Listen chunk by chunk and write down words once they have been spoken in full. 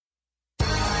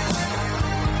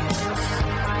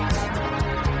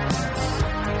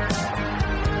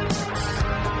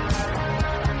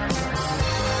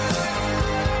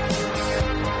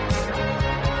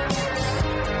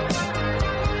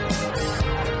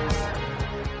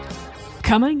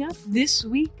Coming up this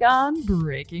week on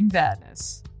Breaking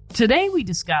Badness. Today we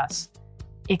discuss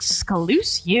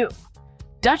Exclusiu.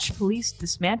 Dutch police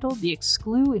dismantled the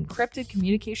Exclu encrypted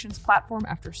communications platform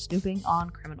after snooping on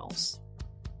criminals.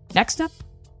 Next up,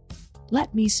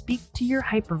 let me speak to your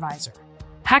hypervisor.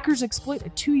 Hackers exploit a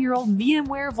 2-year-old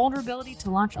VMware vulnerability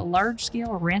to launch a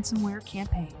large-scale ransomware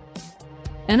campaign.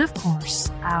 And of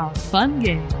course, our fun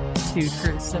game, Two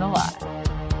Truths and a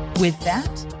Lie. With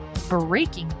that,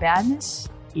 Breaking Badness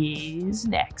is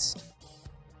next.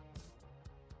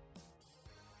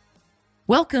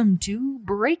 Welcome to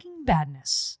Breaking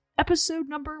Badness, episode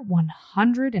number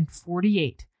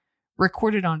 148,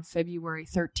 recorded on February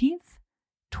 13th,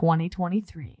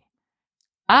 2023.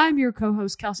 I'm your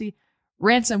co-host, Kelsey,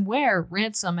 ransomware,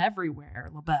 ransom everywhere,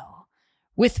 LaBelle.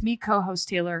 With me, co-host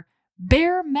Taylor,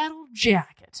 bare metal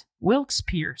jacket, Wilkes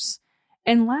Pierce.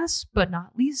 And last but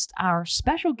not least, our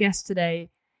special guest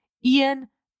today, Ian,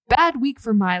 bad week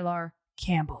for Mylar,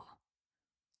 Campbell.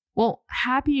 Well,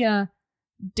 happy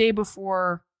day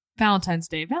before Valentine's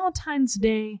Day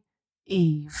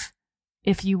Eve,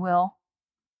 if you will.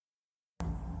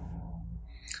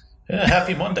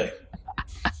 Happy Monday.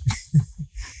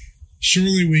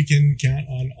 Surely we can count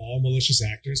on all malicious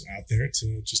actors out there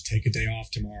to just take a day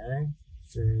off tomorrow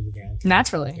for the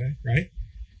Valentine's Day, right?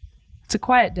 It's a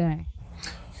quiet day.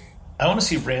 I want to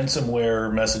see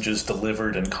ransomware messages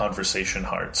delivered in conversation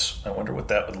hearts. I wonder what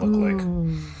that would look like.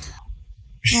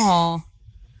 Aw.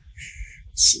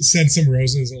 Send some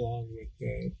roses along with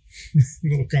the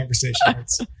little conversation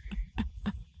hearts.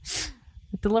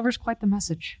 It delivers quite the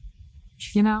message,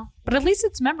 you know? But at least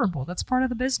it's memorable. That's part of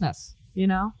the business, you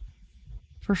know?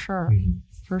 For sure. Mm-hmm.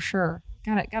 For sure.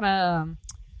 Gotta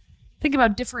think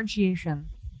about differentiation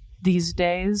these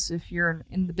days if you're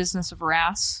in the business of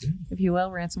RAS, if you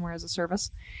will, ransomware as a service.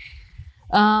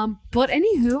 But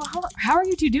anywho, how are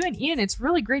you two doing? Ian, it's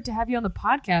really great to have you on the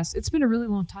podcast. It's been a really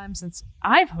long time since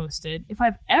I've hosted, if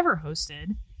I've ever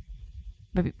hosted,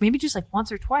 maybe just like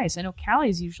once or twice. I know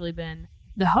Callie's usually been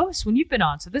the host when you've been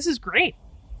on, so this is great.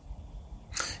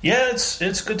 Yeah,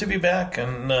 it's good to be back,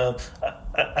 and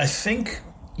I think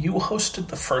you hosted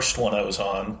the first one I was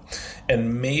on,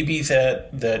 and maybe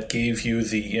that gave you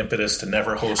the impetus to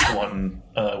never host one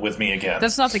with me again.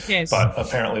 That's not the case. But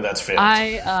apparently that's failed.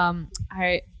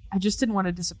 I just didn't want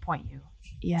to disappoint you,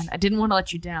 Ian. I didn't want to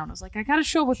let you down. I was like, I got to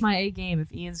show up with my A game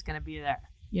if Ian's going to be there.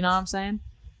 You know what I'm saying?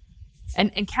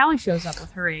 And Callie shows up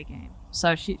with her A game,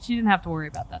 so she didn't have to worry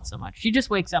about that so much. She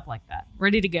just wakes up like that,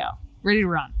 ready to go, ready to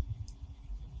run.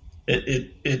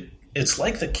 It's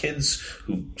like the kids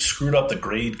who screwed up the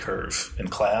grade curve in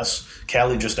class.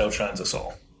 Callie just outshines us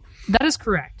all. That is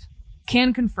correct.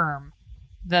 Can confirm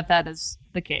that is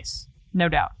the case. No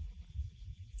doubt.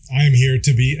 I am here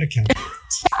to be accountable.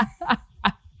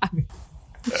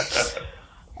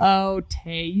 Oh,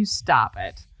 Tay, you stop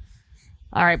it.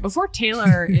 All right. Before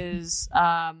Taylor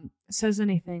says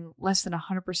anything less than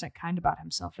 100% kind about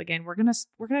himself again, we're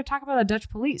gonna talk about the Dutch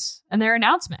police and their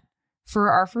announcement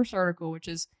for our first article, which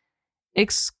is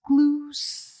Exclusiu.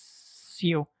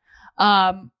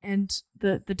 And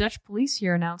the Dutch police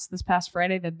here announced this past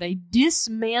Friday that they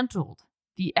dismantled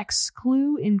the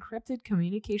Exclu encrypted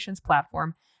communications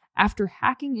platform after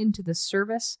hacking into the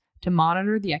service to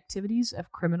monitor the activities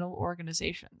of criminal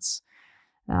organizations.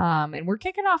 And we're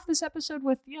kicking off this episode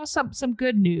with some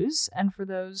good news. And for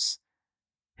those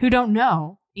who don't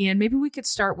know, Ian, maybe we could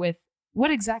start with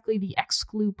what exactly the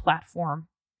Exclu platform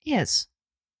is.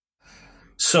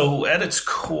 So at its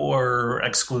core,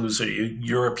 Exclu is a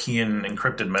European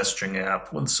encrypted messaging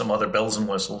app with some other bells and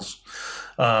whistles.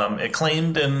 It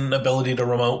claimed an ability to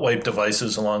remote wipe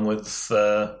devices along with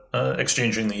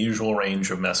exchanging the usual range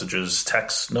of messages,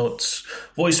 text, notes,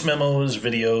 voice memos,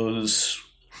 videos.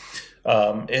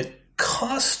 It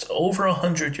cost over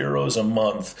 €100 a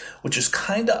month, which is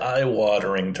kind of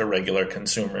eye-watering to regular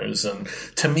consumers. And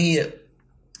to me, it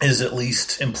is at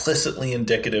least implicitly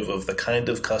indicative of the kind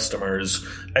of customers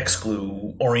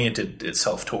Exclu oriented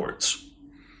itself towards.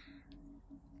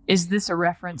 Is this a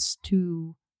reference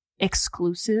to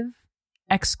exclusive?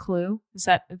 Exclu? Is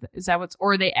that what's,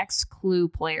 or are they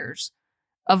Exclu players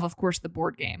of course, the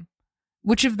board game?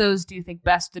 Which of those do you think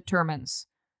best determines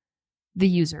the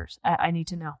users? I need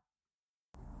to know.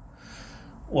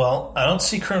 Well, I don't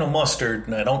see Colonel Mustard,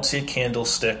 and I don't see a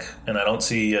candlestick, and I don't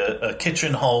see a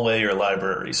kitchen, hallway, or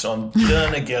library, so I'm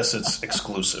gonna guess it's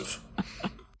exclusive.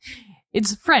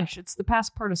 It's French. It's the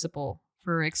past participle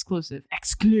for exclusive.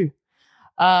 Exclu.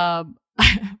 But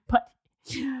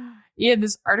yeah,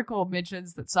 this article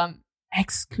mentions that some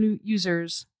Exclu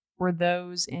users were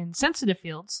those in sensitive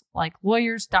fields like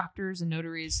lawyers, doctors, and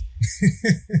notaries.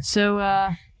 So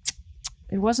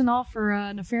all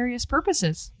for nefarious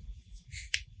purposes.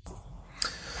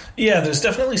 Yeah, there's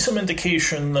definitely some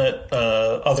indication that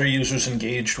other users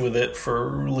engaged with it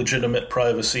for legitimate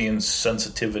privacy and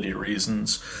sensitivity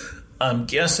reasons. I'm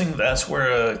guessing that's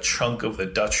where a chunk of the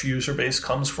Dutch user base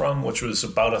comes from, which was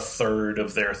about a third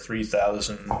of their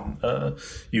 3,000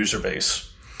 user base.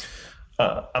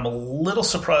 I'm a little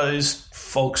surprised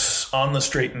folks on the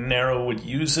straight and narrow would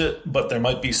use it, but there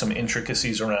might be some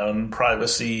intricacies around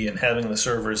privacy and having the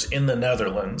servers in the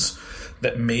Netherlands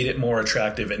that made it more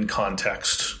attractive in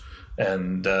context.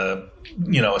 And,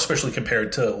 especially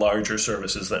compared to larger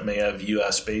services that may have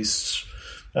US-based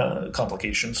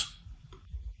complications.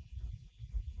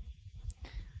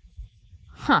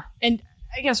 Huh. And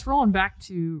I guess rolling back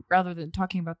to, rather than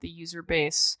talking about the user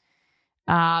base,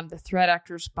 the threat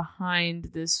actors behind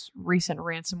this recent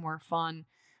ransomware fund,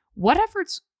 what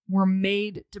efforts were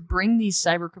made to bring these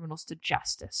cyber criminals to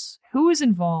justice? Who was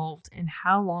involved and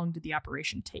how long did the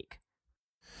operation take?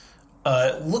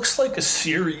 It looks like a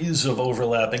series of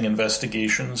overlapping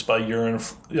investigations by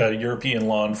European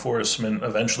law enforcement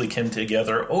eventually came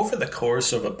together over the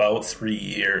course of about 3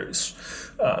 years.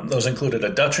 Those included a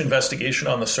Dutch investigation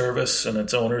on the service and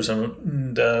its owners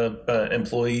and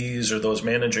employees or those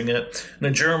managing it, and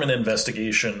a German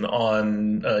investigation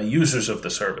on users of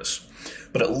the service.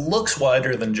 But it looks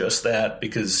wider than just that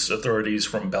because authorities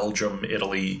from Belgium,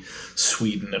 Italy,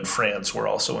 Sweden, and France were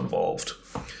also involved.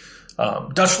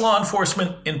 Dutch law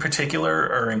enforcement in particular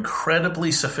are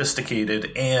incredibly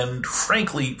sophisticated and,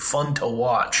 frankly, fun to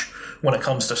watch when it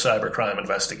comes to cybercrime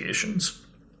investigations.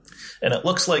 And it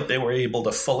looks like they were able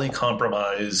to fully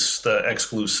compromise the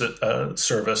exclusive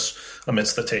service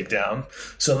amidst the takedown.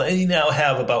 So they now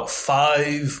have about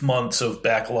 5 months of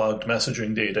backlogged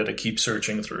messaging data to keep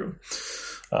searching through.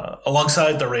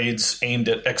 Alongside the raids aimed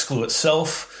at Exclu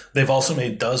itself, they've also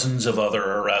made dozens of other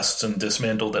arrests and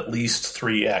dismantled at least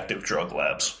 3 active drug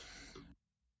labs.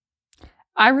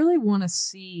 I really want to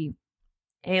see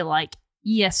a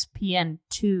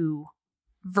ESPN2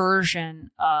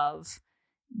 version of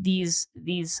these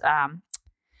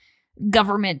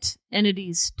government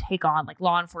entities take on, like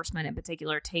law enforcement in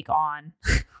particular, take on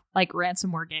like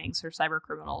ransomware gangs or cyber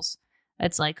criminals.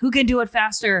 It's like, who can do it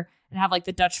faster, and have like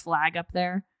the Dutch flag up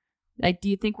there. Like, do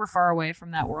you think we're far away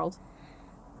from that world?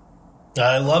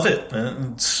 I love it.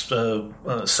 It's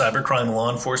cybercrime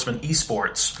law enforcement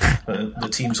esports. The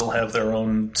teams will have their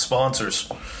own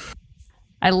sponsors.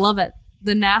 I love it.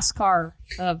 The NASCAR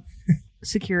of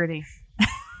security.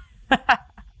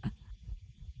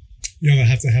 They'll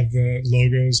have to have the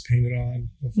logos painted on.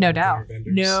 No doubt.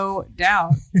 No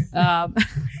doubt.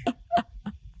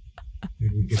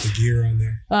 Maybe we get the gear on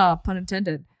there. Oh, pun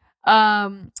intended.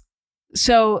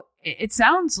 So it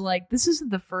sounds like this isn't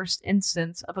the first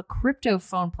instance of a crypto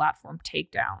phone platform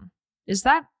takedown. Is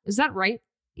that right,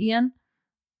 Ian?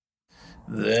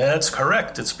 That's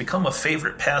correct. It's become a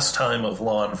favorite pastime of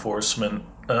law enforcement.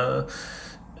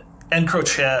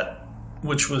 EncroChat,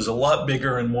 which was a lot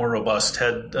bigger and more robust,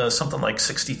 had something like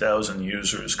 60,000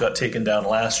 users, got taken down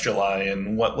last July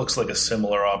in what looks like a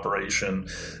similar operation.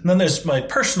 And then there's my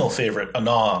personal favorite,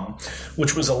 Anom,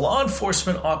 which was a law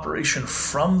enforcement operation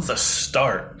from the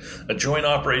start, a joint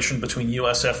operation between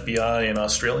US FBI and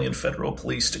Australian Federal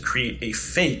Police to create a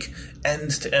fake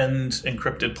end-to-end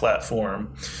encrypted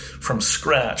platform from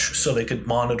scratch so they could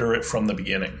monitor it from the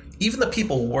beginning. Even the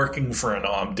people working for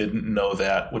Anom didn't know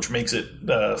that, which makes it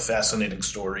a fascinating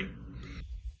story.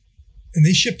 And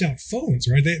they shipped out phones,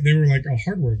 right? They were like a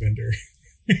hardware vendor.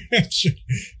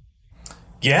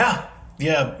 Yeah.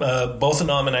 Both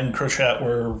Anom and EncroChat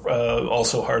were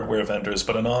also hardware vendors,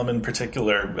 but Anom in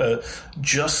particular,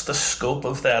 just the scope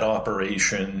of that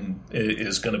operation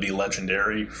is going to be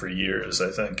legendary for years, I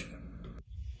think.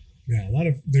 Yeah,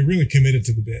 they really committed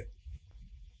to the bit.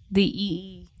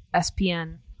 The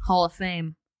EESPN Hall of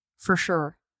Fame, for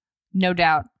sure. No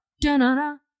doubt.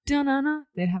 Da-na-na, da-na-na.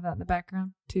 They'd have that in the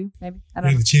background, too, maybe. I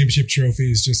don't know. The championship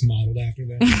trophy is just modeled after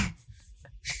that.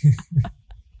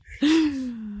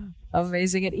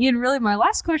 Amazing. And Ian, really, my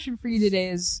last question for you today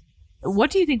is, what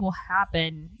do you think will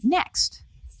happen next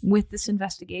with this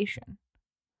investigation?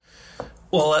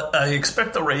 Well, I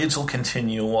expect the raids will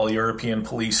continue while European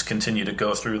police continue to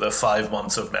go through the 5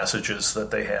 months of messages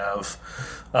that they have.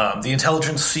 The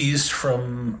intelligence seized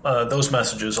from those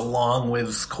messages, along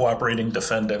with cooperating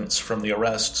defendants from the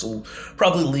arrests, will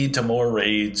probably lead to more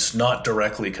raids not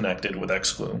directly connected with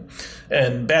Exclu.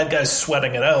 And bad guys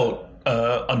sweating it out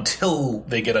until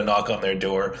they get a knock on their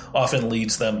door often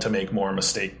leads them to make more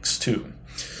mistakes, too.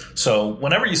 So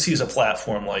whenever you see a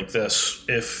platform like this,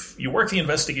 if you work the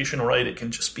investigation right, it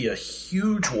can just be a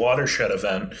huge watershed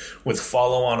event with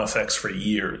follow-on effects for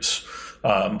years.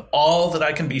 All that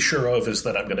I can be sure of is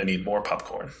that I'm going to need more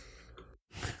popcorn.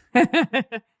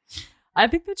 I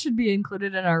think that should be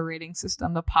included in our rating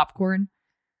system, the popcorn.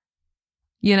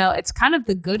 You know, it's kind of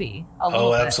the goodie a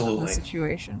little bit of the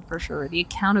situation, for sure. The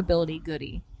accountability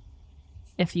goodie,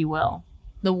 if you will.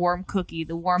 The warm cookie,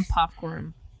 the warm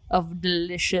popcorn of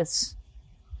delicious,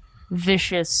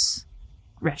 vicious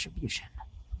retribution.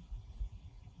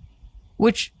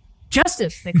 Which,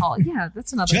 justice, they call it. Yeah,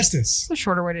 that's another. Justice. That's a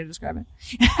shorter way to describe it.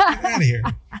 Get out of here.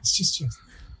 It's just justice.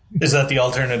 Is that the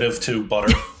alternative to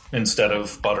butter? Instead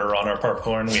of butter on our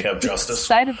popcorn, we have justice.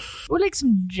 Would like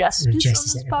some justice on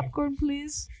this popcorn,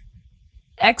 please?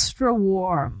 Extra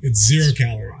warm. It's 0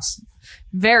 calories.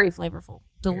 Very flavorful.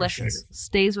 Delicious.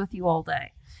 Stays with you all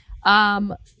day.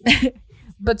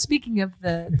 But speaking of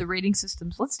the rating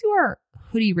systems, let's do our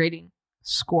hoodie rating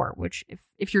score, which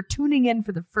if you're tuning in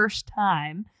for the first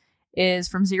time is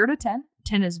from 0 to 10.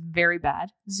 10 is very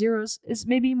bad. 0 is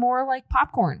maybe more like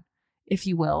popcorn, if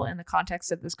you will, in the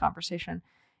context of this conversation.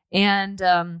 And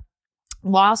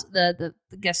whilst the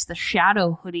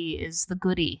shadow hoodie is the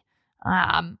goodie,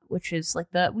 which is like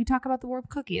we talk about the warm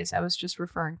cookies I was just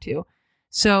referring to.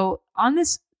 So on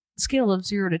this scale of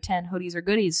 0 to 10, hoodies or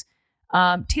goodies,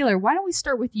 Taylor, why don't we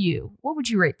start with you? What would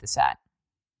you rate this at?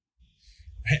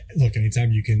 Look,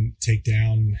 anytime you can take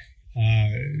down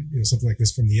something like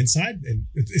this from the inside, and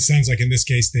it sounds like in this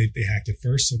case they hacked it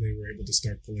first, so they were able to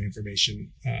start pulling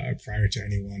information prior to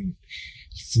anyone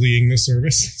fleeing the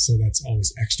service. So that's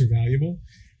always extra valuable.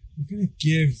 I'm gonna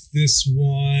give this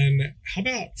one, how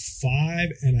about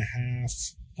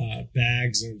 5.5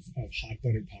 bags of hot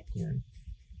buttered popcorn.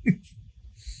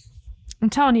 I'm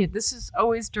telling you, this is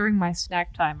always during my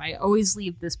snack time. I always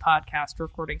leave this podcast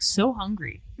recording so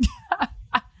hungry.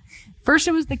 First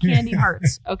it was the candy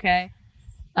hearts, okay?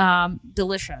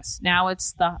 Delicious. Now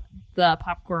it's the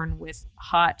popcorn with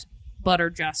hot butter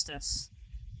justice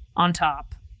on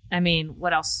top. I mean,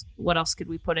 what else could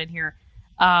we put in here?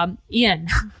 Ian,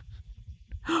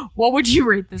 what would you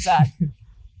rate this at?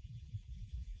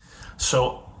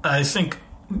 So I think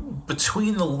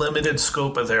between the limited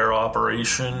scope of their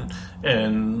operation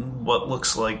and what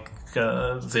looks like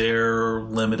their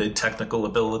limited technical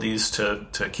abilities to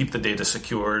keep the data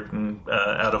secured and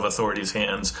out of authorities'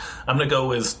 hands, I'm going to go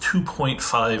with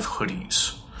 2.5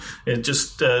 hoodies. It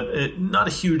just not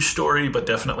a huge story, but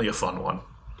definitely a fun one.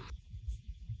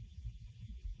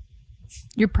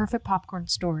 Your perfect popcorn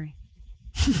story.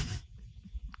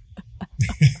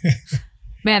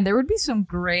 Man, there would be some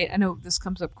great, I know this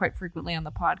comes up quite frequently on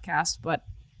the podcast, but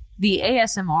the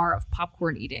ASMR of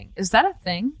popcorn eating, is that a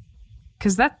thing?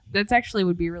 Because that's actually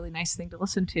would be a really nice thing to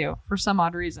listen to for some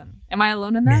odd reason. Am I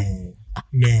alone in that?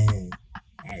 No.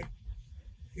 I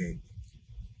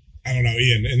don't know,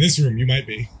 Ian. In this room, you might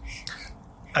be.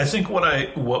 I think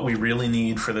what we really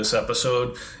need for this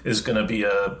episode is going to be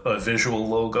a visual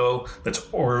logo that's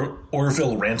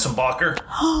Orville Ransombacher.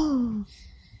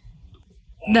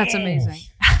 That's amazing.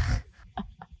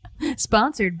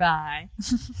 Sponsored by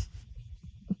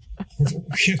Orville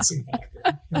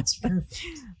Ransombacher. That's perfect.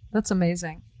 That's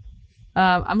amazing.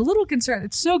 I'm a little concerned.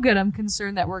 It's so good. I'm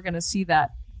concerned that we're going to see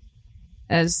that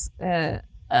as a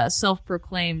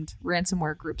self-proclaimed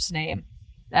ransomware group's name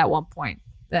at one point.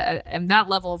 And that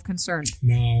level of concern.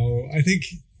 No, I think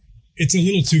it's a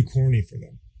little too corny for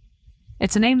them.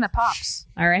 It's a name that pops.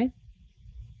 All right.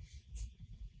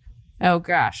 Oh,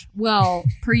 gosh. Well,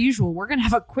 per usual, we're going to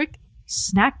have a quick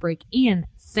snack break. Ian,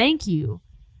 thank you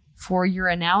for your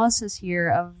analysis here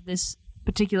of this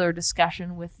particular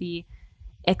discussion with the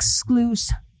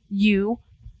Excluce You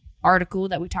article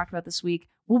that we talked about this week.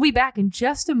 We'll be back in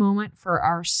just a moment for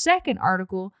our second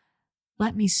article,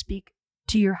 Let Me Speak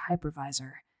to Your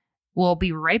Hypervisor. We'll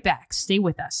be right back. Stay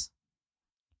with us.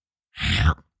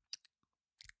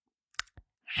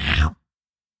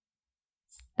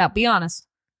 Now, be honest.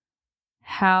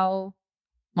 How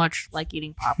much like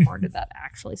eating popcorn did that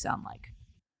actually sound like?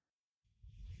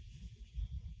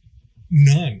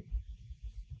 None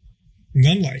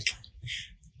like.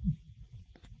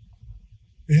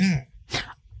 Yeah.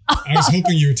 I was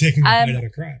hoping you were taking a bite out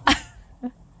of crime.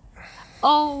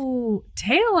 Oh,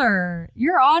 Taylor,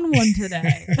 you're on one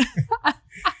today.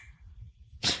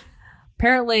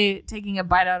 Apparently, taking a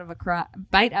bite out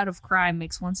of crime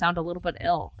makes one sound a little bit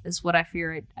ill, is what I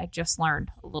fear I just learned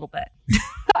a little bit.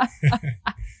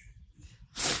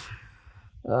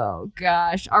 Oh,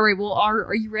 gosh. All right. Well,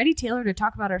 are you ready, Taylor, to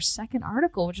talk about our second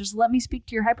article, which is Let Me Speak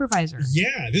to Your Hypervisor?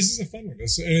 Yeah, this is a fun one. I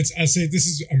say this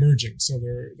is emerging. So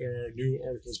there are new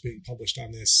articles being published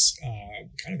on this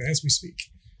kind of as we speak.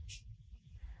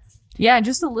 Yeah,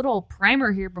 just a little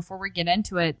primer here before we get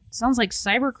into it. Sounds like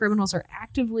cyber criminals are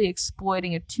actively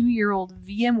exploiting a 2-year-old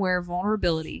VMware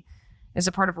vulnerability as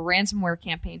a part of a ransomware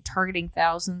campaign targeting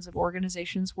thousands of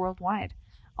organizations worldwide.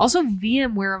 Also,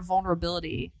 VMware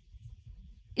vulnerability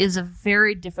is a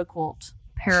very difficult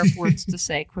pair of words to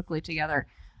say quickly together.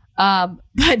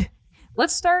 But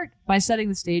let's start by setting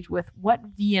the stage with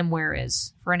what VMware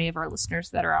is for any of our listeners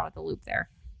that are out of the loop there.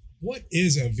 What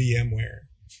is a VMware?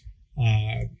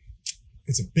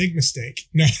 It's a big mistake.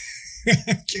 No,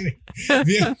 I'm kidding.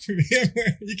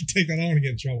 VMware, you can take that. I don't want to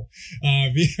get in trouble.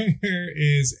 VMware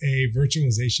is a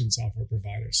virtualization software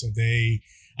provider. So they've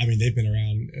been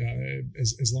around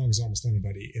as long as almost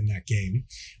anybody in that game.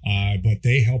 But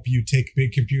they help you take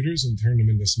big computers and turn them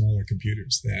into smaller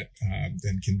computers that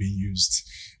then can be used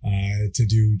to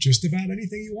do just about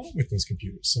anything you want with those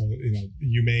computers. So,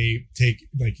 you may take,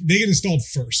 they get installed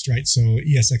first, right? So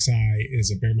ESXi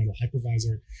is a bare metal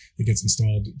hypervisor that gets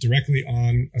installed directly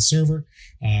on a server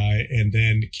and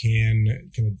then can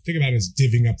think about it as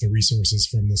divvying up the resources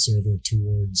from the server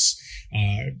towards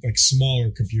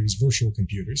smaller computers, virtual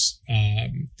computers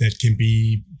that can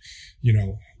be,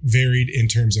 varied in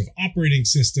terms of operating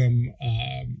system,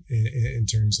 in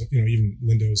terms of, even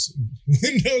Windows and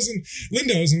Linux,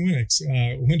 Windows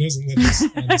and Linux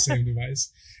on the same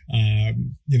device.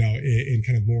 In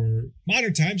kind of more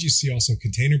modern times, you see also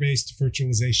container-based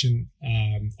virtualization,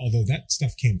 although that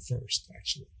stuff came first,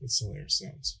 actually, with Solaris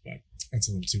Zones, but that's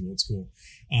a little too old school.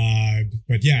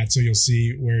 But yeah, so you'll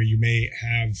see where you may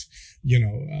have,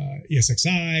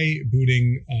 ESXi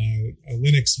booting a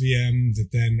Linux VM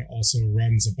that then also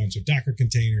runs a bunch of Docker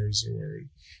containers or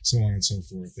so on and so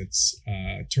forth. It's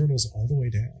turtles all the way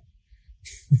down.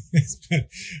 But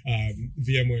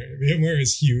VMware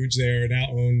is huge. They're now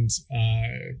owned.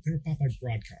 They were bought by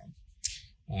Broadcom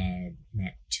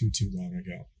not too long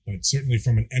ago. But certainly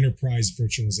from an enterprise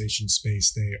virtualization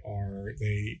space, they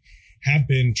have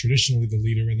been traditionally the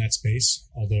leader in that space.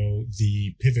 Although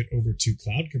the pivot over to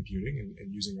cloud computing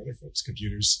and using other folks'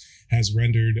 computers has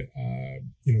rendered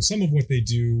some of what they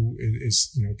do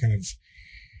is kind of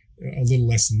a little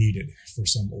less needed for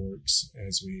some orgs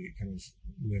as we kind of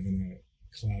live in a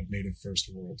cloud native first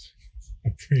world, a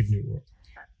brave new world.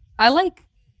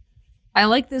 I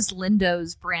like this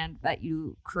Lindo's brand that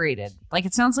you created.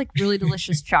 It sounds like really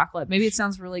delicious chocolate. Maybe it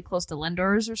sounds really close to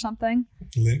Lindor's or something.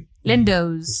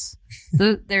 Lindo's.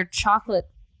 They're chocolate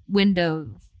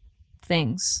window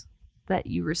things that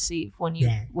you receive when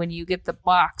you get the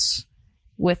box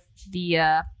with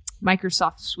the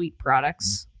Microsoft Suite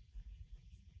products.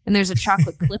 And there's a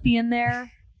chocolate Clippy in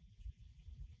there.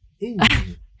 Ooh.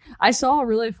 I saw a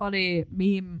really funny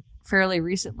meme fairly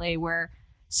recently where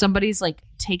somebody's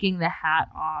taking the hat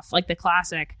off, like the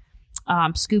classic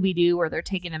Scooby-Doo where they're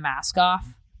taking the mask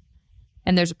off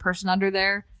and there's a person under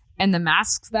there and the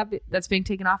mask that's being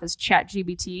taken off is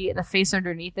ChatGPT and the face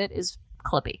underneath it is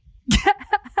Clippy.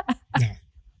 Yeah.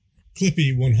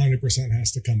 Clippy 100%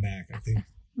 has to come back, I think,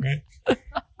 right?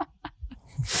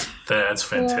 That's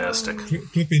fantastic.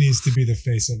 Clippy needs to be the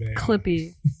face of AI.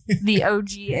 Clippy, the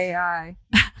OG AI.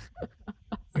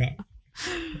 Yeah.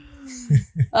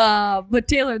 But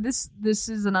Taylor, this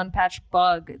is an unpatched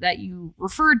bug that you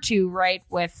referred to, right?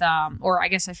 With, or I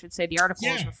guess I should say the article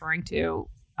is referring to.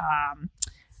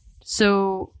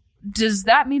 So does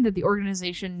that mean that the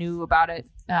organization knew about it?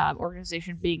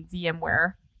 Organization being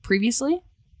VMware previously?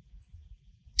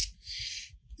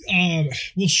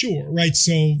 Well, sure, right.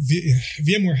 So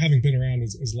VMware having been around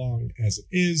as long as it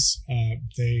is,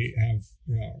 they have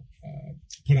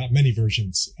put out many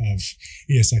versions of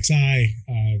ESXi,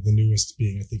 the newest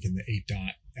being, I think, in the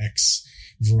 8.x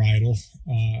varietal.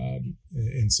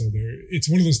 And so it's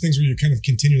one of those things where you're kind of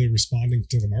continually responding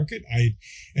to the market.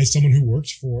 As someone who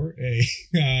worked for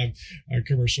a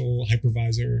commercial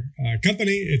hypervisor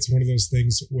company, it's one of those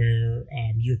things where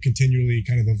you're continually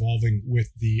kind of evolving with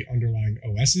the underlying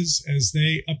OSs as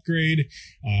they upgrade.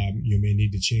 You may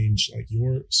need to change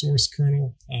your source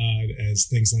kernel as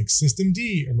things like systemd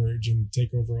emerge and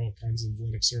take over all kinds of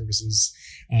Linux services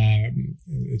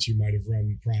that you might have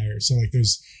run prior. So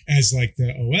as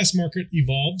the OS market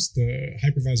evolves, the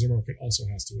hypervisor market also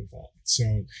has to evolve.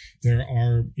 So there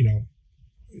are,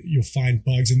 you'll find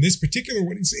bugs in this particular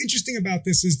one. What's interesting about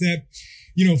this is that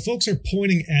folks are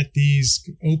pointing at these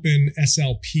open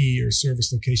SLP or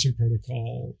service location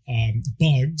protocol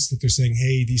bugs that they're saying,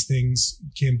 hey, these things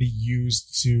can be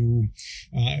used to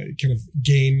kind of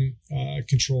gain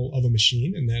control of a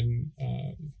machine. And then,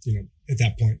 at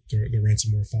that point, the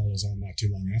ransomware follows on not too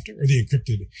long after, or the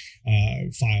encrypted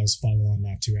files follow on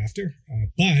not too after.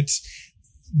 But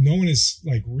no one has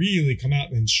really come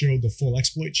out and showed the full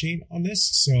exploit chain on this.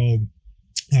 So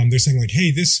they're saying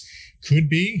hey, this could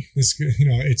be this.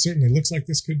 It certainly looks like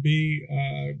this could be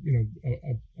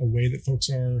a way that folks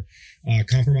are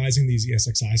compromising these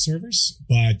ESXi servers.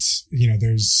 But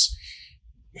there's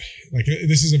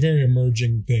this is a very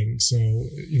emerging thing. So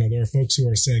there are folks who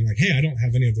are saying hey, I don't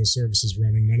have any of those services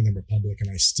running. None of them are public, and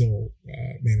I still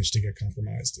managed to get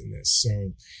compromised in this.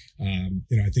 So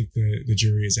I think the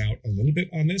jury is out a little bit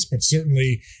on this, but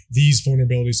certainly these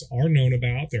vulnerabilities are known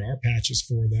about. There are patches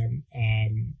for them.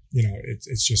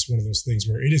 It's just one of those things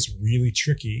where it is really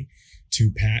tricky to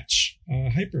patch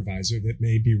a hypervisor that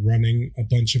may be running a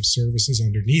bunch of services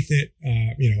underneath it,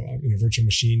 virtual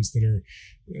machines that are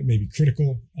maybe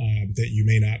critical, that you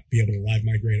may not be able to live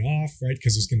migrate off, right?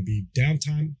 Because there's going to be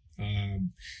downtime.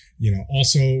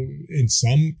 Also in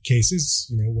some cases,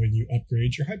 when you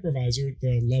upgrade your hypervisor,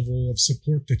 the level of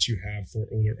support that you have for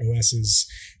older OSs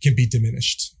can be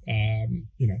diminished.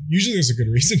 Usually there's a good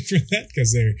reason for that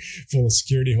because they're full of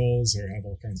security holes or have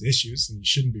all kinds of issues and you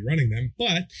shouldn't be running them.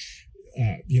 But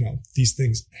these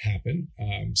things happen.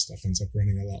 Stuff ends up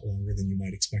running a lot longer than you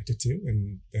might expect it to.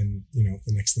 And then, the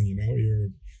next thing you know, you're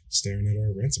staring at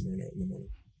a ransomware note in the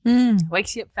morning.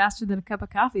 Wakes you up faster than a cup of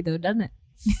coffee, though, doesn't it?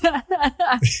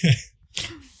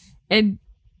 And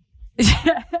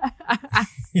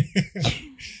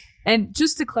and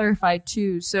just to clarify,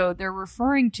 too, so they're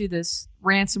referring to this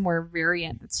ransomware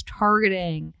variant that's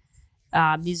targeting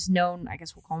these known, I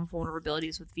guess we'll call them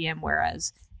vulnerabilities with VMware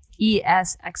as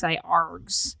ESXi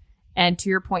ARGs. And to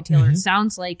your point, Taylor, it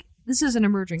sounds like this is an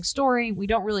emerging story. We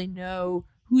don't really know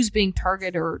who's being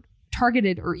targeted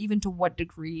or even to what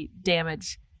degree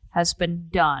damage has been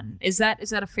done. Is that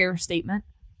a fair statement?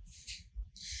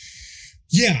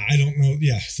 Yeah, I don't know.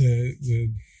 Yeah,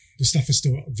 the stuff is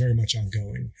still very much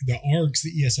ongoing. The ARGs,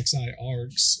 the ESXi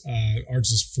ARGs,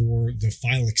 ARGs is for the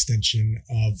file extension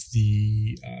of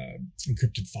the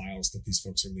encrypted files that these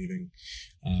folks are leaving.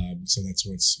 So that's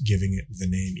what's giving it the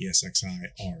name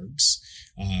ESXi ARGs.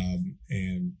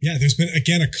 And yeah, there's been,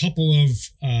 again, a couple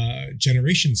of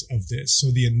generations of this.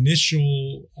 So the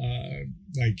initial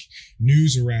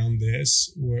news around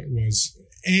this was,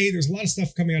 there's a lot of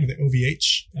stuff coming out of the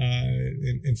OVH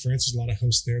in France. There's a lot of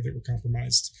hosts there that were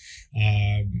compromised.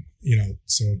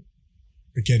 So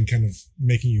again, kind of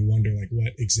making you wonder,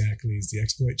 what exactly is the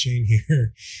exploit chain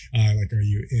here? Are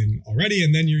you in already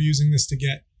and then you're using this to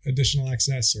get additional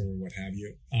access or what have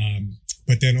you?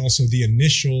 But then also the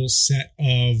initial set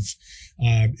of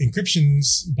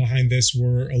encryptions behind this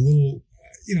were a little,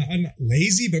 I'm not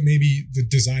lazy, but maybe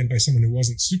designed by someone who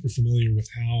wasn't super familiar with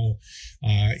how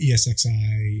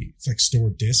ESXi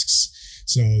stored disks.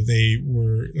 So they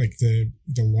were the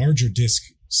larger disk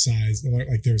size,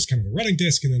 there's kind of a running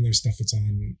disk and then there's stuff that's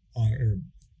on or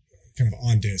kind of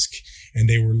on disk, and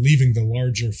they were leaving the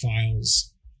larger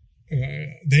files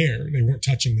there. They weren't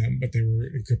touching them, but they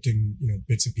were encrypting,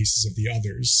 bits and pieces of the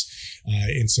others.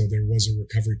 And so there was a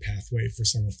recovery pathway for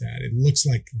some of that. It looks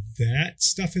like that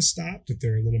stuff has stopped, that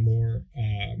they're a little more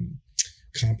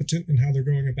competent in how they're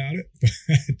going about it.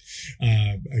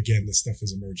 But again, this stuff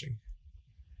is emerging.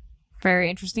 Very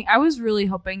interesting. I was really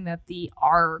hoping that the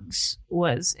ARGs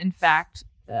was, in fact,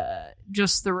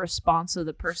 just the response of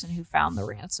the person who found the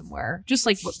ransomware. Just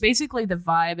basically the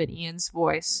vibe in Ian's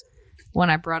voice when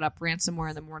I brought up ransomware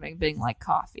in the morning being like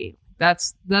coffee.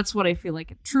 That's what I feel like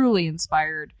it truly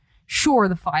inspired. Sure,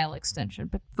 the file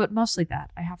extension, but mostly that.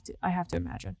 I have to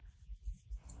imagine.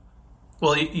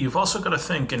 Well, you've also got to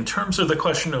think in terms of the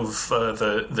question of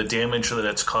the damage that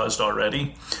it's caused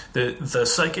already. The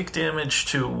psychic damage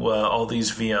to all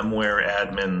these VMware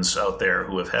admins out there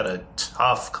who have had a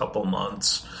tough couple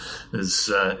months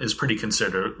is pretty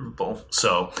considerable.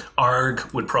 So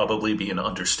ARG would probably be an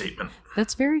understatement.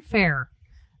 That's very fair.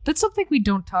 That's something we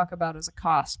don't talk about as a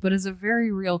cost, but as a very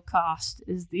real cost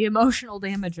is the emotional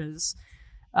damages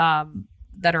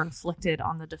that are inflicted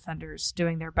on the defenders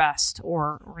doing their best,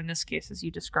 or in this case, as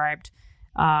you described,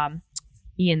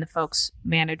 Ian, the folks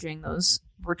managing those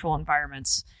virtual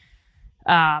environments.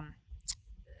 And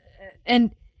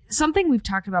something we've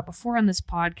talked about before on this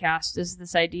podcast is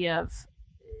this idea of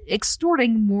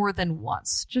extorting more than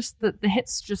once. Just the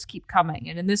hits just keep coming.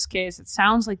 And in this case, it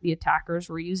sounds like the attackers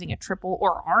were using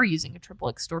are using a triple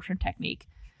extortion technique.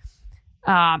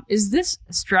 Is this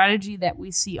a strategy that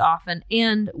we see often?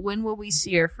 And when will we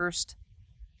see our first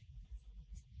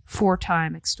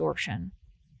 4-time extortion?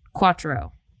 Quad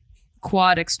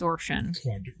extortion.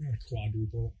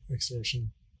 Quadruple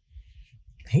extortion.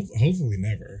 Hopefully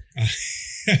never.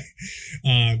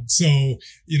 So,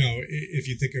 if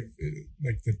you think of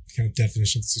like the kind of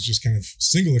definitions, it's just kind of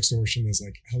single extortion is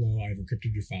like, hello, I've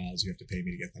encrypted your files. You have to pay me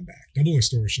to get them back. Double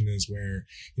extortion is where,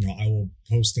 I will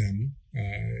post them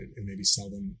and maybe sell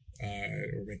them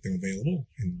or make them available.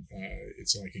 And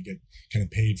so I could get kind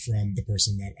of paid from the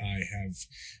person that I have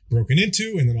broken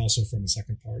into, and then also from a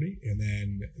second party. And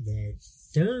then the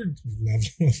third level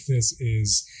of this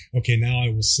is, okay, now I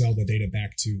will sell the data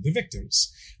back to the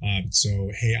victims.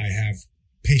 So, hey, I have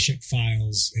patient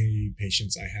files. Hey,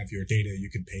 patients, I have your data.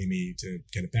 You can pay me to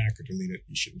get it back or delete it.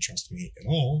 You shouldn't trust me at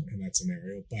all in that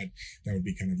scenario. But that would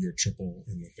be kind of your triple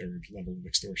in the third level of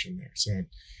extortion there. So I'm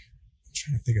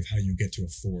trying to think of how you get to a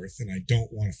fourth, and I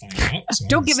don't want to find out. So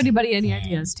don't give anybody any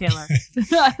ideas, Taylor.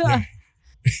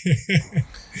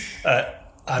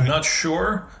 I'm not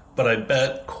sure, but I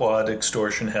bet quad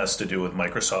extortion has to do with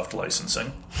Microsoft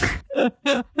licensing.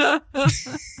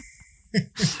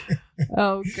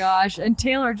 Oh, gosh. And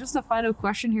Taylor, just a final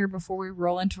question here before we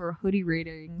roll into our hoodie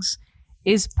ratings.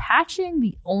 Is patching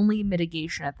the only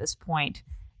mitigation at this point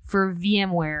for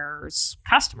VMware's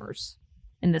customers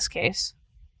in this case?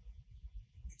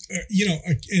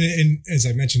 And as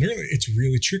I mentioned earlier, it's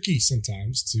really tricky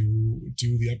sometimes to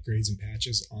do the upgrades and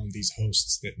patches on these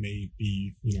hosts that may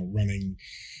be, running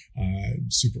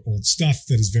super old stuff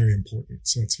that is very important.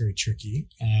 So it's very tricky.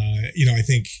 I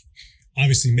think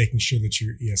obviously making sure that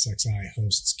your ESXi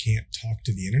hosts can't talk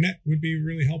to the internet would be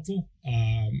really helpful.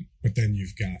 But then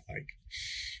you've got like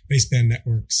baseband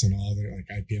networks and all their like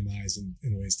IPMIs and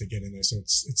ways to get in there. So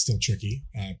it's still tricky,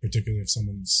 particularly if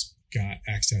someone's got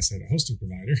access at a hosting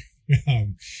provider.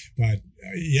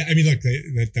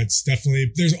 That's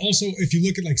definitely, there's also, if you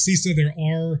look at like CISA,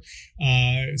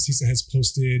 CISA has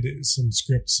posted some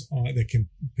scripts that can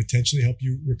potentially help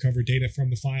you recover data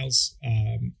from the files.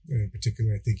 In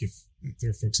particular, I think if there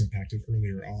are folks impacted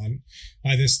earlier on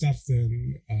by this stuff,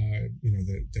 then,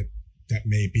 that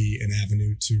may be an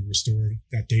avenue to restoring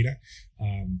that data.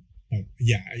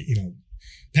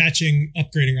 Patching,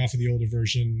 upgrading off of the older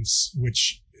versions,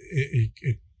 which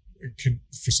it could,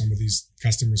 for some of these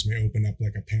customers, may open up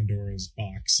like a Pandora's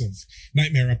box of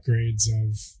nightmare upgrades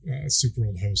of super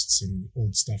old hosts and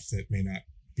old stuff that may not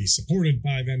be supported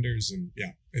by vendors. And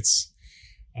it's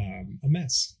a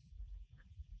mess.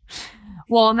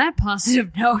 Well, on that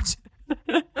positive note,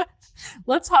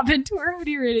 let's hop into our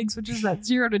hoodie ratings, which is at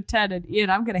 0 to 10. And Ian,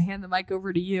 I'm going to hand the mic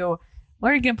over to you.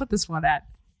 Where are you going to put this one at?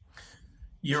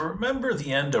 You remember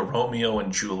the end of Romeo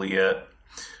and Juliet,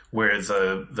 where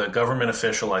the government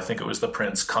official, I think it was the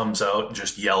prince, comes out and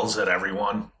just yells at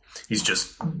everyone. He's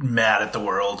just mad at the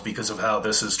world because of how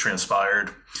this has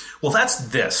transpired. Well, that's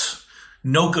this.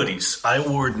 No goodies. I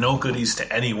award no goodies to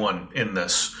anyone in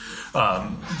this.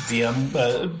 Between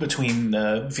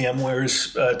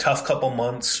VMware's tough couple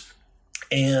months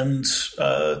and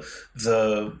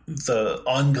the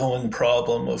ongoing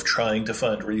problem of trying to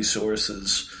find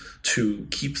resources to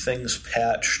keep things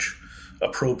patched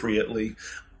appropriately,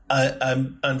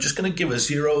 I'm just going to give a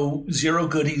zero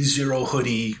goodies, 0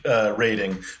 hoodie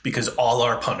rating because all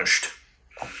are punished.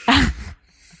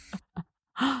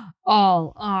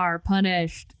 All are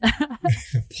punished.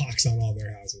 Pox on all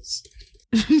their houses.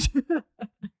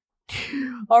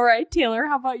 All right, Taylor,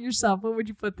 how about yourself? What would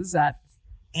you put this at?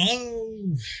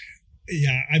 Oh,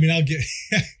 yeah. I mean, I'll get...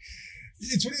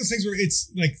 It's one of those things where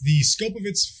it's like the scope of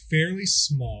it's fairly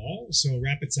small. So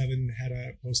Rapid7 had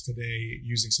a post today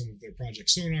using some of their Project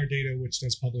Sonar data, which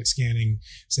does public scanning,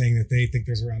 saying that they think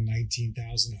there's around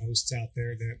 19,000 hosts out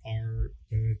there that are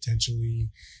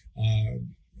potentially, at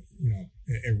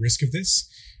risk of this.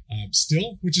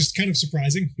 Still, which is kind of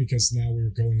surprising because now we're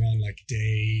going on like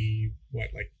day,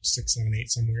 6, 7,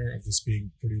 8 somewhere of this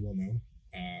being pretty well known.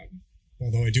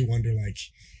 Although I do wonder like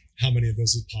how many of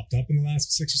those have popped up in the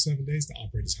last 6 or 7 days to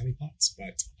operate as honeypots.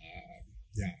 But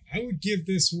I would give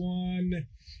this one,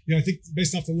 I think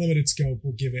based off the limited scope,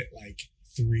 we'll give it like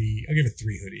 3. I'll give it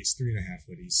 3 hoodies, 3.5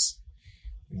 hoodies.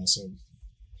 And also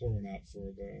pour one out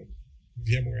for the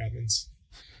VMware admins.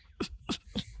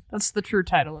 That's the true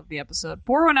title of the episode.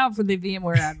 Pour one out for the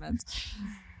VMware admins.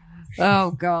 Oh,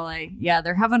 golly. Yeah,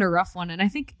 they're having a rough one. And I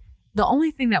think the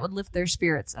only thing that would lift their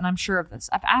spirits, and I'm sure of this,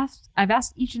 I've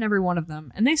asked each and every one of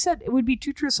them, and they said it would be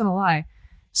 2 truths and a lie.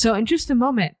 So in just a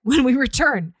moment, when we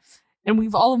return, and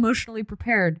we've all emotionally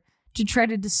prepared to try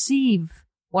to deceive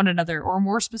one another, or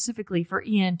more specifically for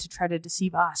Ian to try to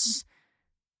deceive us,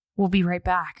 we'll be right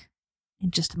back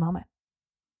in just a moment.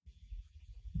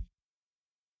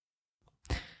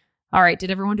 All right,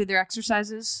 did everyone do their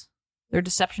exercises? Their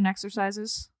deception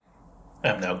exercises?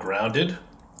 I'm now grounded.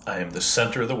 I am the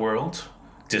center of the world.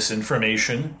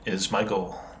 Disinformation is my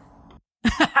goal.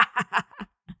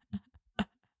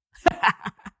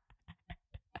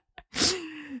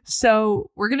 So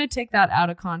we're going to take that out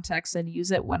of context and use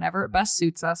it whenever it best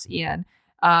suits us, Ian.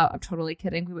 I'm totally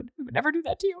kidding. We would never do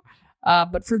that to you.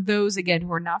 But for those, again,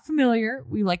 who are not familiar,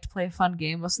 we like to play a fun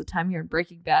game most of the time here in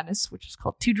Breaking Badness, which is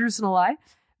called Two Truths and a Lie.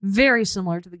 Very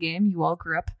similar to the game you all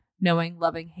grew up knowing,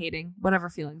 loving, hating, whatever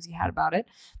feelings you had about it.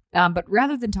 But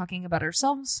rather than talking about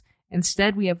ourselves,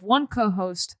 instead we have one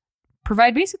co-host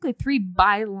provide basically 3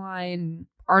 byline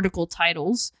article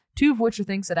titles, 2 of which are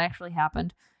things that actually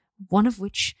happened, one of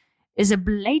which is a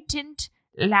blatant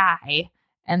lie.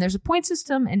 And there's a point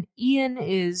system, and Ian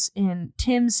is in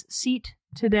Tim's seat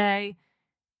today,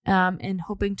 and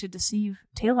hoping to deceive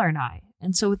Taylor and I.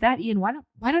 And so with that, Ian,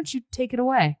 why don't you take it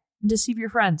away and deceive your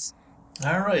friends?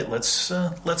 All right, let's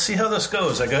see how this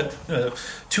goes. I got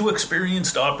 2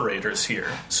 experienced operators here,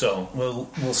 so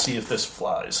we'll see if this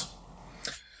flies.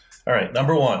 All right,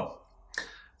 number 1,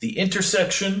 the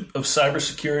intersection of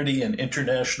cybersecurity and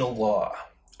international law,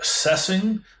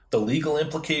 assessing the legal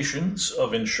implications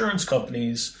of insurance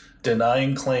companies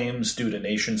denying claims due to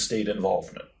nation-state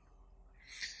involvement.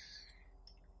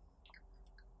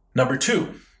 Number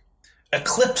 2,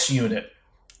 Eclipse Unit.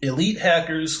 Elite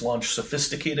hackers launch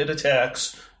sophisticated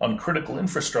attacks on critical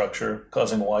infrastructure,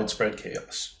 causing widespread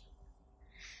chaos.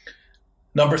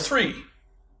 Number 3,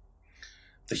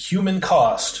 the human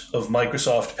cost of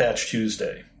Microsoft Patch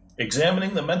Tuesday,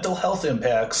 examining the mental health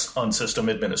impacts on system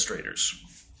administrators.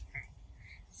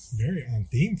 Very on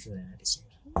theme for our episode.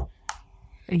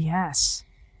 Yes.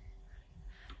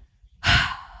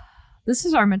 This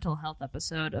is our mental health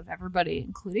episode of everybody,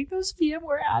 including those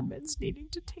VMware admins needing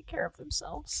to take care of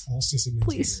themselves. All system admins.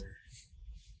 Please.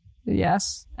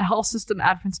 Yes. All system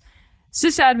admins.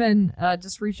 Sysadmin,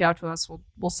 just reach out to us.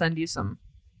 We'll send you some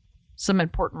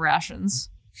important rations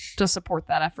to support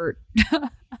that effort.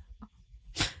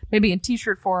 Maybe in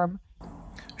t-shirt form.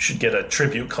 Should get a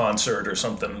tribute concert or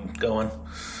something going.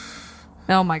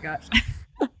 Oh my gosh.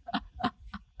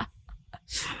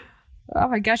 Oh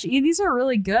my gosh, Ian, these are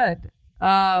really good.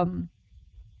 I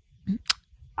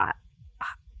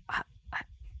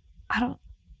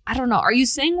don't know. Are you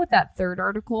saying with that third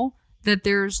article that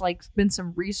there's like been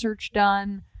some research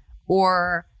done,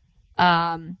 or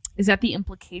is that the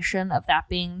implication of that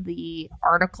being the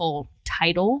article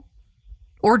title,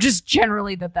 or just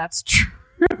generally that's true?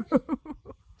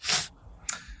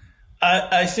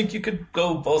 I think you could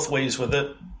go both ways with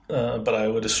it, but I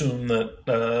would assume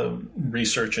that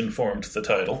research informed the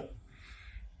title.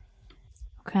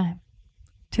 Okay.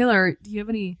 Taylor, do you have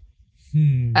any...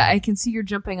 I can see you're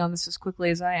jumping on this as quickly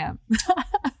as I am.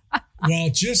 Well,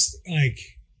 just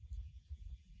like...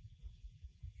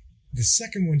 the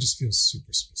second one just feels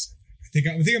super specific. I think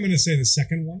I'm going to say the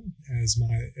second one as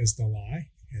the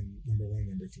lie, and number 1,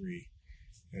 number 3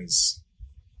 as...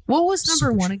 What was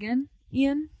number 1 again,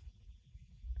 Ian?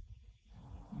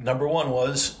 Number 1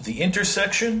 was the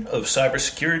intersection of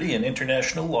cybersecurity and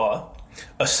international law,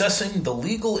 assessing the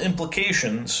legal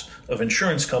implications of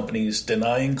insurance companies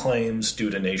denying claims due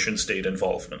to nation-state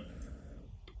involvement.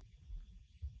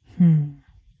 I'm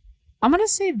going to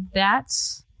say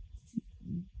that's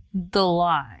the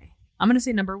lie. I'm going to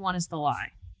say number 1 is the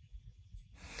lie.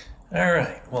 All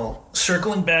right. Well,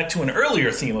 circling back to an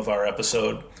earlier theme of our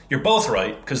episode, you're both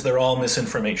right, because they're all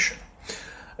misinformation.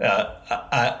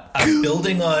 I'm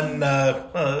building on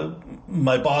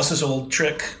my boss's old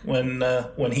trick when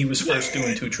he was first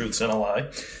doing Two Truths and a Lie.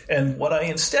 And what I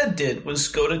instead did was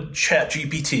go to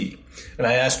ChatGPT. And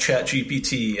I asked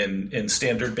ChatGPT in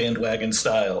standard bandwagon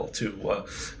style to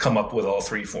come up with all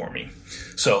 3 for me.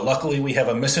 So luckily we have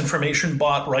a misinformation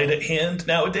bot right at hand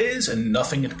nowadays, and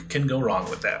nothing can go wrong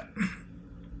with that.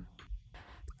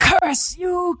 Curse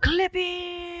you,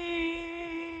 Clippy!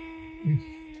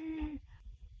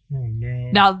 Oh,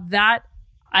 no. Now that,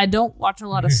 I don't watch a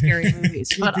lot of scary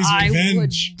movies, but I would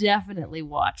Revenge. definitely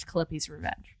watch Clippy's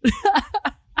Revenge.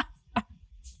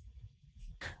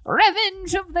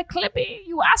 Revenge of the Clippy!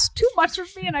 You asked too much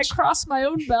of me and I crossed my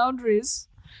own boundaries.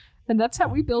 And that's how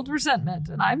we build resentment.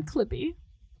 And I'm Clippy.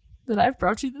 That I've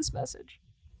brought you this message.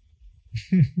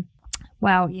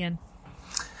 Wow, Ian.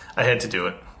 I had to do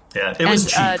it. Yeah, it was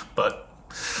cheap, but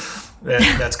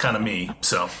that's kind of me,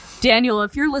 so... Daniel,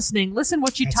 if you're listening, listen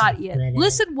what you That's taught a Ian. bravo.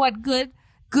 Listen what good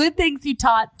things you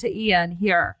taught to Ian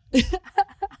here.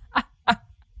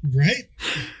 Right?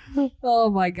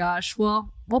 Oh my gosh.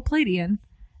 Well played, Ian.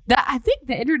 I think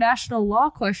the international law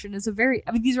question is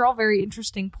these are all very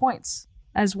interesting points,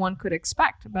 as one could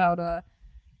expect, about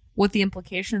what the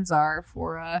implications are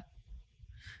for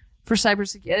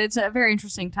cybersecurity. It's a very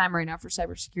interesting time right now for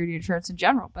cybersecurity insurance in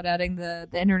general, but adding the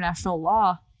international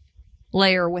law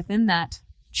layer within that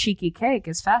cheeky cake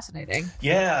is fascinating.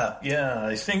 Yeah.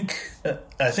 I think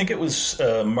it was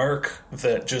Merck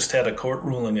that just had a court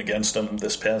ruling against them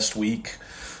this past week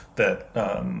that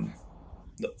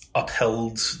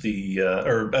upheld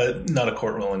not a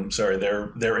court ruling. Sorry,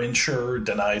 their insurer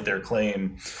denied their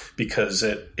claim because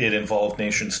it involved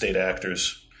nation-state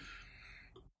actors.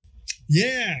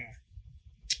 Yeah,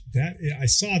 I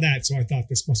saw that, so I thought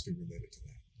this must be related to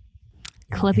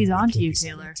that. Clippy's onto you,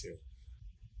 Taylor.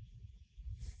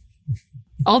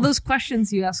 All those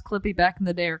questions you asked Clippy back in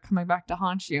the day are coming back to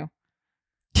haunt you.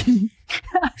 Oh,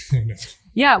 no.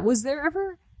 Yeah, was there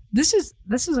ever... This is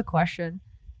a question.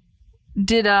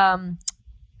 Did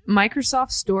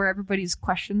Microsoft store everybody's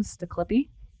questions to Clippy?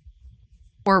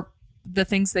 Or the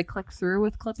things they click through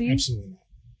with Clippy? Absolutely not.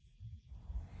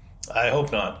 I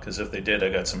hope not, because if they did, I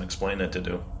got some explaining to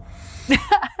do.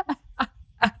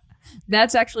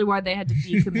 That's actually why they had to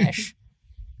decommission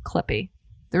Clippy.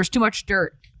 There was too much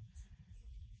dirt.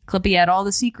 Clippy had all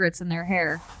the secrets in their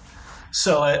hair.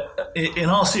 So, in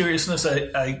all seriousness,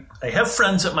 I have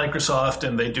friends at Microsoft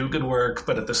and they do good work,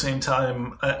 but at the same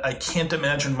time, I can't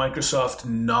imagine Microsoft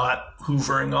not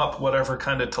hoovering up whatever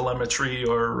kind of telemetry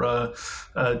or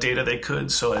data they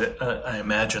could. So I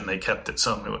imagine they kept it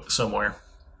somewhere.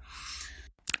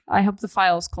 I hope the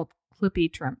file is called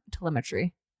Clippy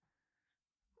telemetry,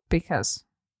 because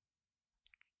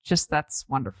just that's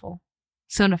wonderful.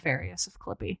 So nefarious of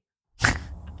Clippy.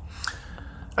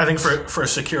 I think for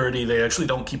security, they actually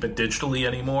don't keep it digitally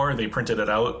anymore. They printed it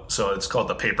out, so it's called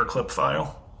the paperclip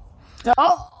file.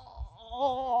 Oh!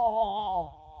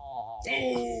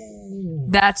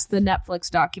 That's the Netflix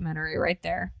documentary right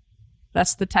there.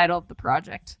 That's the title of the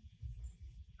project.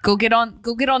 Go get on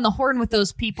the horn with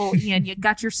those people, Ian. You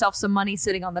got yourself some money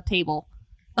sitting on the table.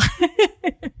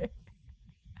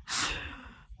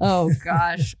 Oh,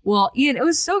 gosh. Well, Ian, it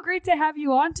was so great to have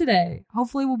you on today.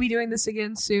 Hopefully we'll be doing this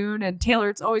again soon. And Taylor,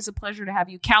 it's always a pleasure to have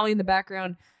you. Callie in the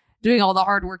background doing all the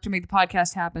hard work to make the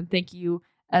podcast happen. Thank you,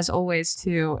 as always,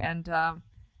 too. And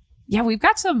yeah, we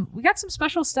got some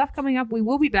special stuff coming up. We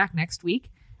will be back next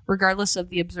week, regardless of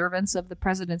the observance of the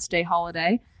President's Day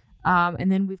holiday.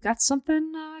 And then we've got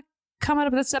something coming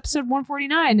up. That's episode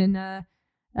 149. And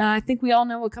I think we all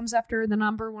know what comes after the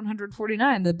number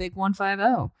 149, the big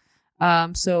 150.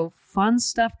 So fun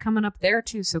stuff coming up there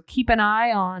too. So keep an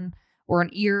eye on, or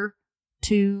an ear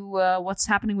to, what's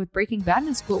happening with Breaking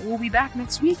Badness. But we'll be back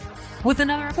next week with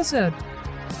another episode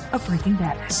of Breaking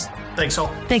Badness. Thanks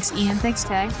all. Thanks, Ian. Thanks,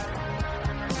 Tay.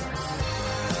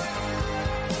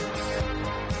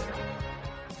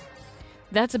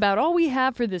 That's about all we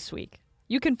have for this week.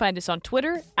 You can find us on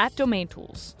Twitter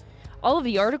 @DomainTools. All of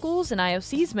the articles and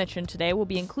IOCs mentioned today will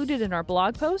be included in our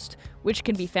blog post, which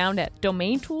can be found at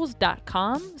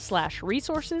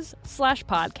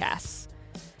domaintools.com/resources/podcasts.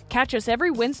 Catch us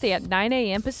every Wednesday at 9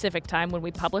 a.m. Pacific time when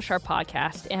we publish our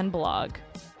podcast and blog.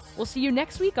 We'll see you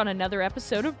next week on another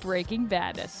episode of Breaking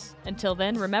Badness. Until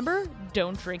then, remember,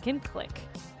 don't drink and click.